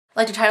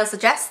Like the title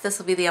suggests, this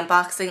will be the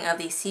unboxing of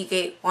the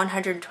Seagate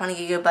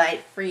 120GB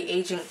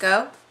FreeAgent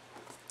Go.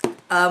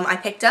 I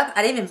picked up,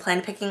 I didn't even plan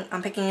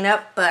on picking it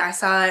up, but I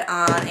saw it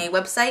on a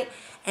website,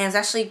 and it's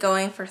actually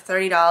going for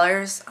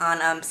 $30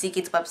 on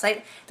Seagate's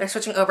website. They're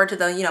switching over to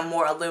the,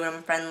 more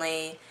aluminum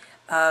friendly,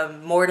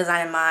 more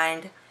design in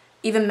mind,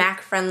 even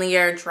Mac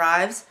friendlier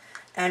drives.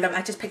 And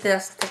I just picked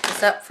this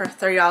up for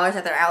 $30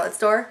 at their outlet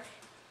store.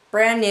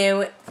 Brand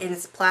new,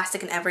 it's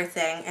plastic and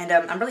everything, and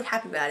I'm really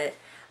happy about it.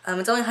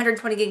 It's only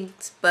 120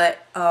 gigs,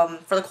 but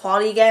for the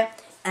quality you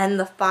get and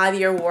the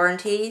 5-year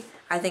warranty,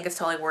 I think it's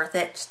totally worth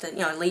it. Just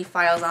to, leave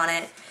files on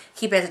it,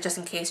 keep it as a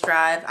just-in-case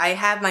drive. I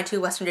have my 2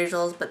 Western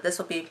Digitals, but this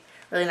will be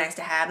really nice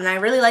to have, and I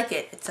really like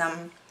it. It's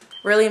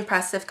really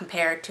impressive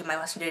compared to my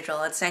Western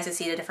Digital. It's nice to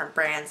see the different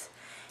brands.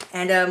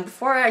 And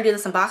before I do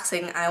this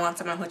unboxing, I want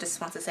someone who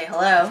just wants to say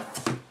hello.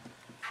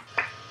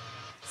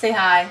 Say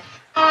hi.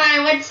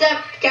 Hi, what's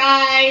up,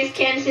 guys?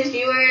 Candace's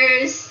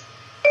viewers.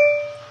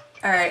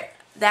 Alright,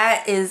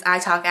 that is I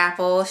Talk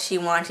Apple. She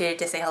wanted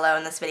to say hello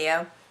in this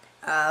video.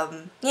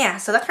 Yeah,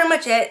 so that's pretty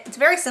much it. It's a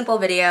very simple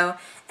video,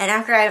 and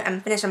after I'm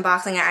finished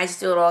unboxing it, I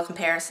just do a little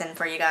comparison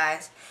for you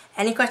guys.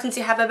 Any questions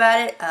you have about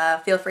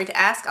it, feel free to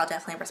ask. I'll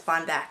definitely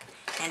respond back.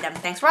 And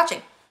thanks for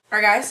watching.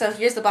 Alright guys, so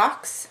here's the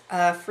box.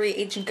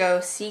 FreeAgent Go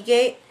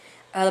Seagate.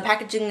 The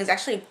packaging is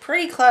actually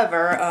pretty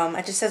clever.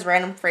 It just says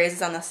random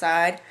phrases on the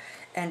side.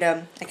 And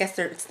I guess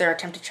it's their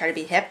attempt to try to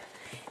be hip.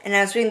 And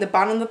I was reading the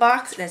bottom of the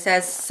box, and it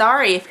says,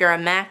 sorry if you're a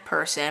Mac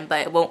person, but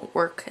it won't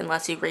work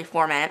unless you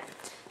reformat it.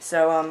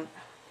 So,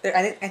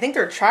 I think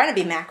they're trying to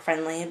be Mac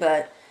friendly,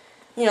 but,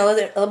 a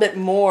little bit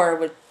more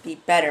would be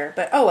better.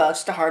 But, oh well, it's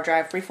just a hard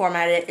drive.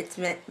 Reformat it. It's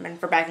meant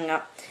for backing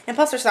up. And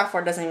plus, their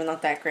software doesn't even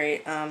look that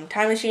great.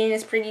 Time Machine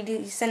is pretty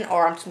decent,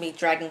 or I'm just going to be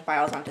dragging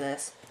files onto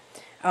this.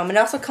 It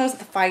also comes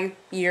with a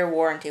 5-year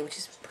warranty, which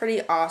is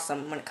pretty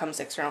awesome when it comes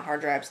to external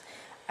hard drives.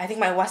 I think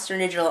my Western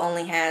Digital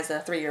only has a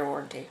 3-year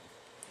warranty.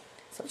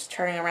 So just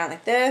turning around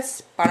like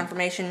this. Bottom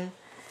information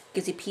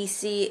gives you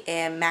PC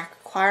and Mac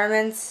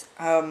requirements.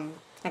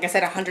 Like I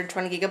said,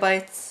 120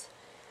 gigabytes.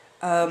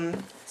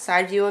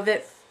 Side view of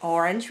it,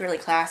 orange, really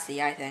classy,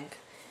 I think.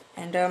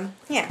 And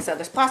yeah, so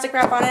there's plastic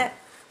wrap on it.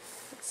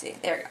 Let's see,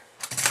 there we go.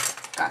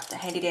 Got the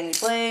handy dandy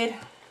blade.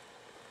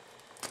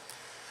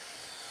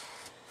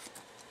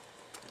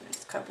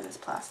 Let's cover this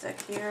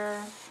plastic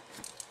here.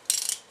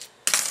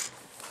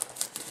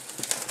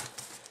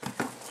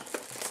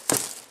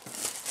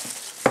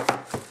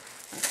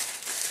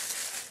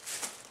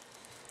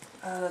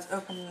 Let's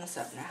open this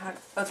up now.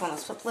 Oh, it's one of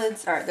those flip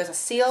lids. Alright, there's a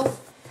seal.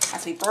 It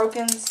has to be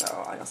broken, so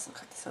I also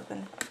cut this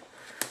open.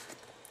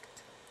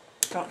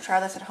 Don't try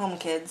this at home,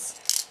 kids.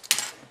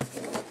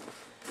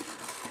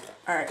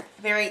 Alright,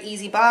 very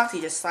easy box.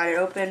 You just slide it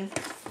open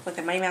like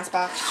the Mighty Mouse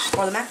box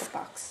or the MacBook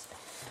box.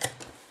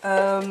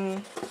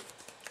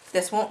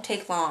 This won't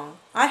take long.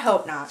 I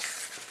hope not.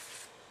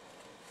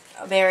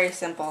 Very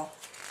simple.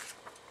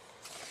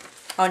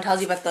 Oh, and tells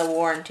you about the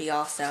warranty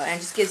also. And it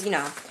just gives,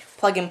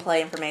 plug and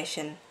play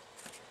information.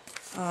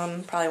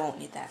 Probably won't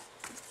need that.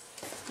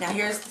 Now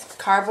here's the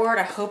cardboard.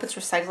 I hope it's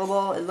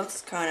recyclable. It looks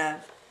kind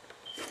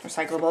of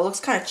recyclable. It looks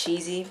kind of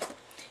cheesy.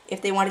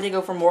 If they wanted to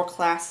go for more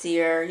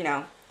classier,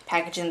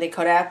 packaging, they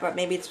could have, but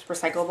maybe it's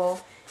recyclable.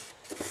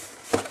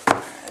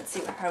 Let's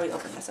see how we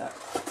open this up.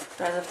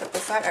 Do I lift up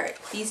this side? Alright,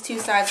 these 2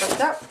 sides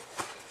lift up,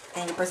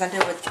 and you're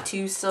presented with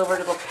 2 silver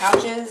little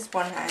pouches.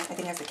 One, I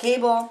think, has the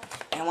cable,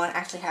 and one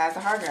actually has the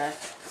hard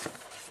drive.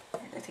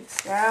 I'm going to take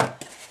this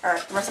out.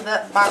 Alright, the rest of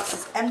the box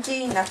is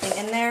empty, nothing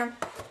in there.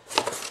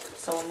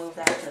 So we'll move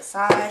that to the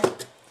side.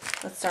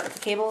 Let's start with the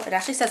cable. It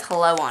actually says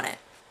hello on it,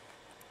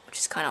 which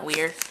is kind of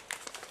weird.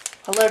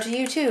 Hello to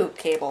you too,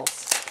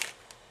 cables.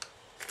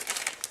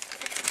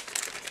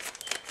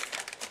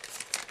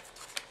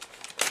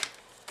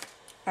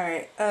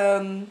 Alright,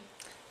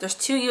 there's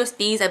 2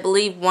 USBs. I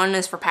believe one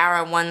is for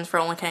power and one's for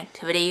only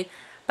connectivity.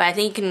 But I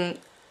think you can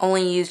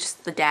only use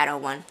just the data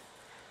one.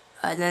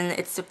 Then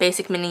it's the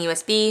basic mini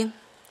USB.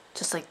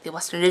 Just like the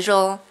Western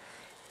Digital.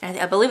 And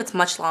I believe it's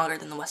much longer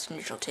than the Western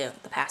Digital too,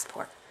 the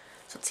Passport.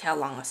 So let's see how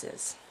long this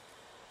is.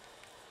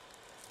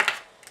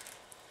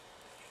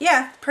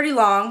 Yeah, pretty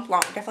long.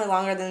 Definitely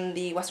longer than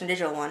the Western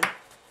Digital one.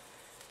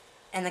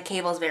 And the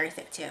cable is very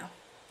thick too.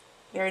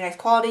 Very nice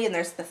quality, and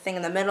there's the thing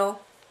in the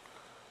middle.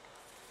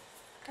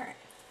 Alright.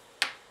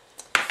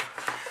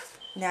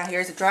 Now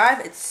here's the drive.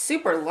 It's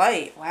super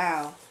light.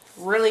 Wow.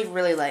 Really,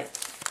 really light.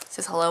 It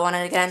says hello on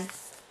it again.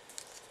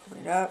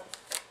 Open it up.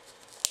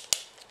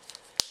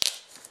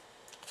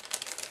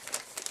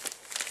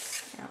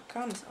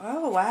 Comes.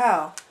 Oh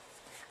wow.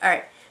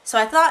 Alright, so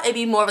I thought it'd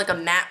be more of like a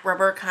matte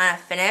rubber kind of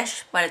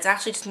finish, but it's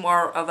actually just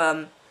more of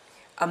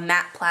a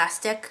matte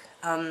plastic.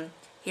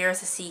 Here's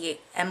the Seagate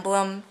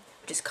emblem,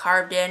 which is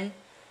carved in.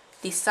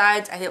 These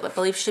sides I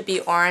believe should be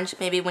orange.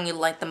 Maybe when you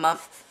light them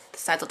up, the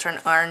sides will turn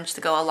orange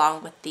to go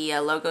along with the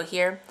logo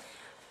here.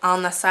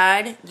 On the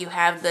side, you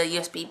have the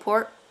USB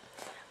port.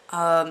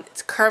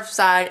 It's curved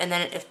side, and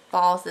then it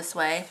falls this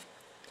way.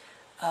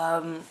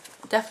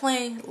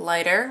 Definitely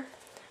lighter.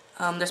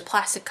 There's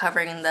plastic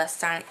covering the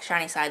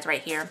shiny sides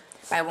right here,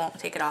 but I won't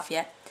take it off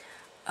yet.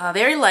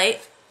 Very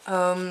light.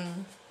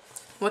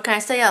 What can I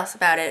say else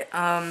about it?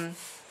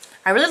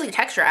 I really like the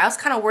texture. I was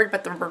kind of worried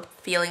about the rubber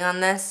feeling on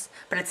this,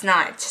 but it's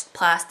not. It's just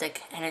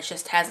plastic, and it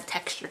just has a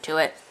texture to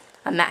it,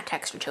 a matte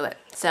texture to it.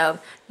 So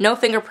no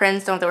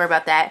fingerprints, don't have to worry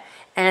about that.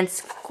 And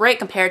it's great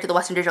compared to the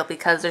Western Digital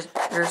because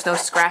there's no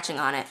scratching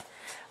on it.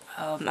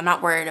 I'm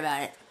not worried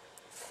about it.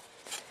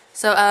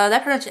 So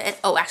that's pretty much it.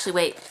 Oh, actually,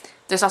 wait.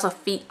 There's also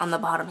feet on the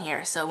bottom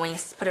here, so when you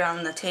put it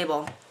on the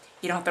table,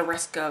 you don't have the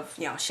risk of,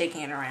 you know,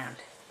 shaking it around.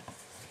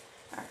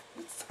 Alright,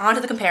 on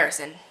to the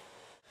comparison.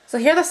 So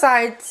here are the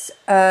sides,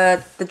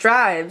 the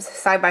drives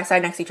side by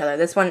side next to each other.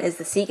 This one is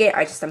the Seagate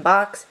I just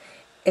unboxed.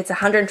 It's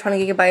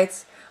 120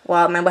 gigabytes,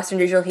 while my Western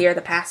Digital here,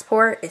 the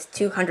Passport, is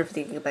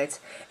 250 gigabytes.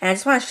 And I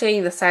just want to show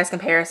you the size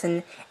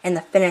comparison and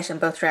the finish on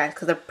both drives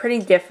because they're pretty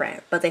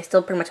different, but they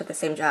still pretty much have the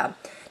same job.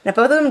 Now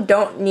both of them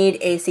don't need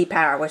AC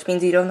power, which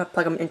means you don't have to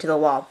plug them into the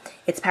wall.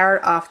 It's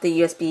powered off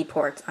the USB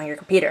ports on your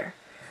computer,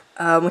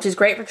 which is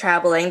great for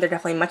traveling. They're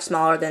definitely much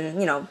smaller than,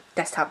 you know,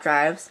 desktop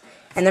drives.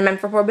 And they're meant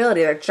for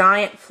portability. They're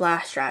giant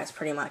flash drives,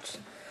 pretty much.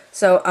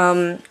 So,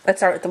 let's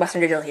start with the Western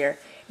Digital here.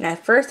 Now,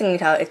 the first thing you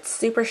can tell, it's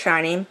super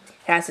shiny. It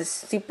has this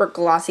super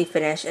glossy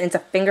finish, and it's a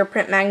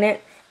fingerprint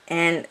magnet,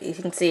 and you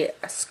can see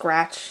a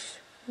scratch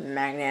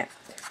magnet.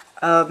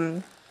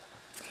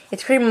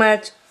 It's pretty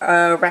much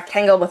a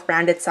rectangle with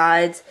rounded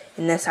sides,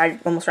 and this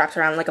side almost wraps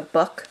around like a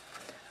book.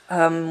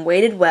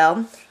 Weighted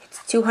well.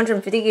 It's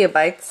 250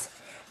 gigabytes.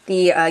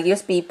 The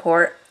USB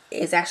port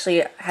has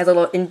a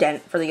little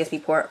indent for the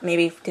USB port,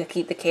 maybe to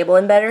keep the cable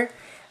in better.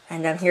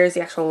 And here's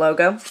the actual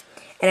logo.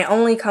 And it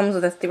only comes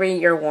with a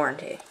 3-year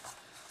warranty.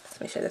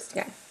 Let me show this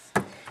again.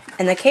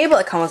 And the cable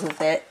that comes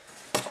with it,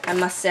 I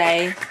must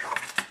say,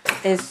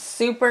 is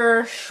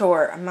super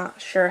short. I'm not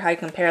sure how you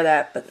compare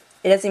that, but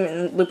it doesn't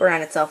even loop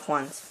around itself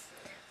once.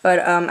 But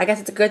I guess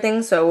it's a good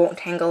thing, so it won't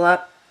tangle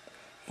up.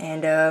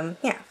 And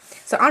yeah.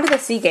 So onto the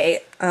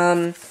Seagate.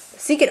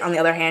 Seagate, on the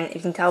other hand,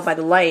 you can tell by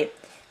the light,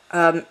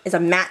 is a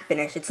matte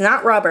finish. It's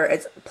not rubber,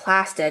 it's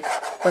plastic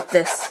with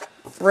this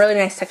really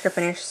nice texture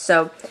finish,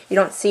 so you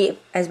don't see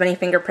as many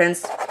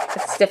fingerprints.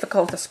 It's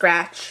difficult to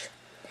scratch.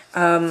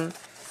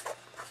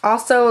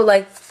 Also,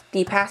 like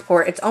the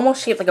Passport, it's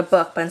almost shaped like a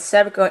book, but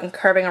instead of going and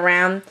curving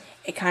around,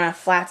 it kind of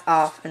flats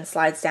off and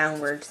slides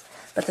downwards.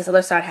 But this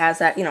other side has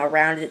that, you know,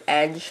 rounded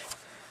edge.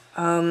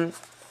 On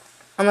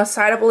the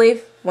side, I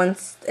believe,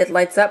 once it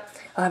lights up,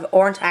 it'll have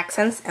orange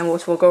accents, and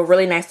which will go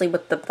really nicely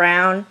with the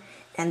brown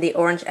and the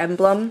orange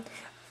emblem.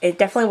 It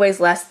definitely weighs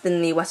less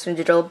than the Western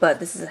Digital, but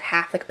this is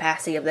half the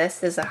capacity of this.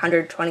 This is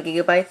 120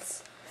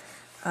 gigabytes.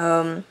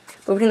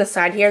 Moving to the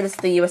side here, this is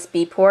the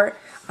USB port.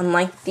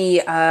 Unlike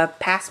the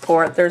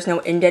Passport, there's no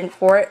indent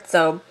for it,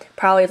 so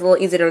probably it's a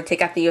little easier to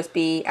take out the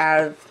USB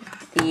out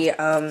of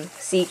the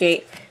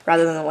Seagate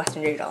rather than the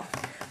Western Digital.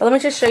 But let me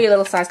just show you a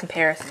little size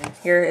comparison.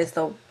 Here is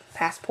the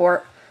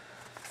Passport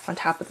on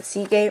top of the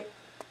Seagate.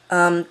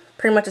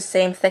 Pretty much the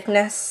same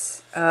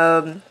thickness,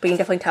 but you can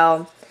definitely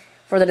tell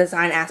for the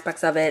design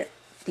aspects of it,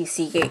 the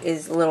Seagate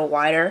is a little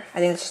wider. I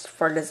think it's just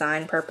for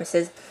design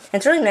purposes. And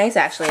it's really nice,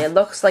 actually. It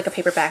looks like a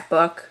paperback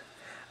book.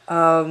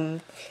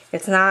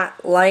 It's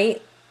not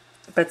light,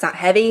 but it's not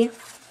heavy.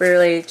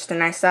 Really just a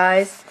nice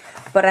size.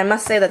 But I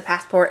must say that the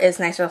Passport is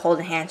nicer to hold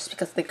in hand just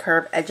because of the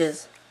curved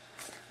edges,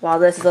 while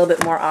this is a little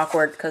bit more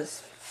awkward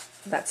because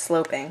that's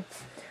sloping.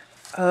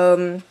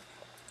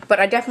 But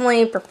I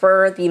definitely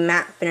prefer the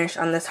matte finish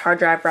on this hard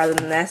drive rather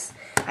than this.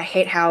 I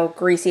hate how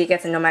greasy it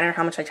gets, and no matter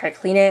how much I try to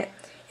clean it,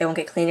 it won't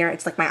get cleaner.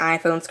 It's like my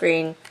iPhone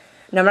screen.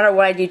 No matter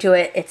what I do to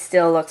it, it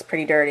still looks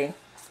pretty dirty.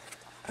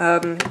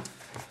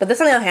 But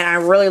this, on the other hand, I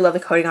really love the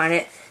coating on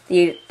it.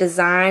 The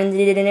design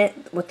they did in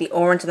it with the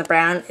orange and the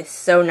brown is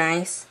so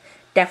nice.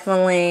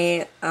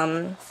 Definitely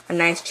a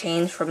nice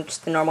change from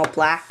just the normal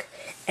black.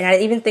 And I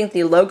even think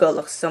the logo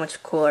looks so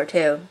much cooler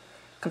too,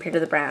 compared to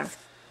the brown.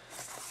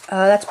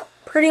 That's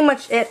pretty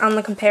much it on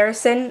the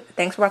comparison.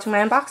 Thanks for watching my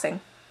unboxing.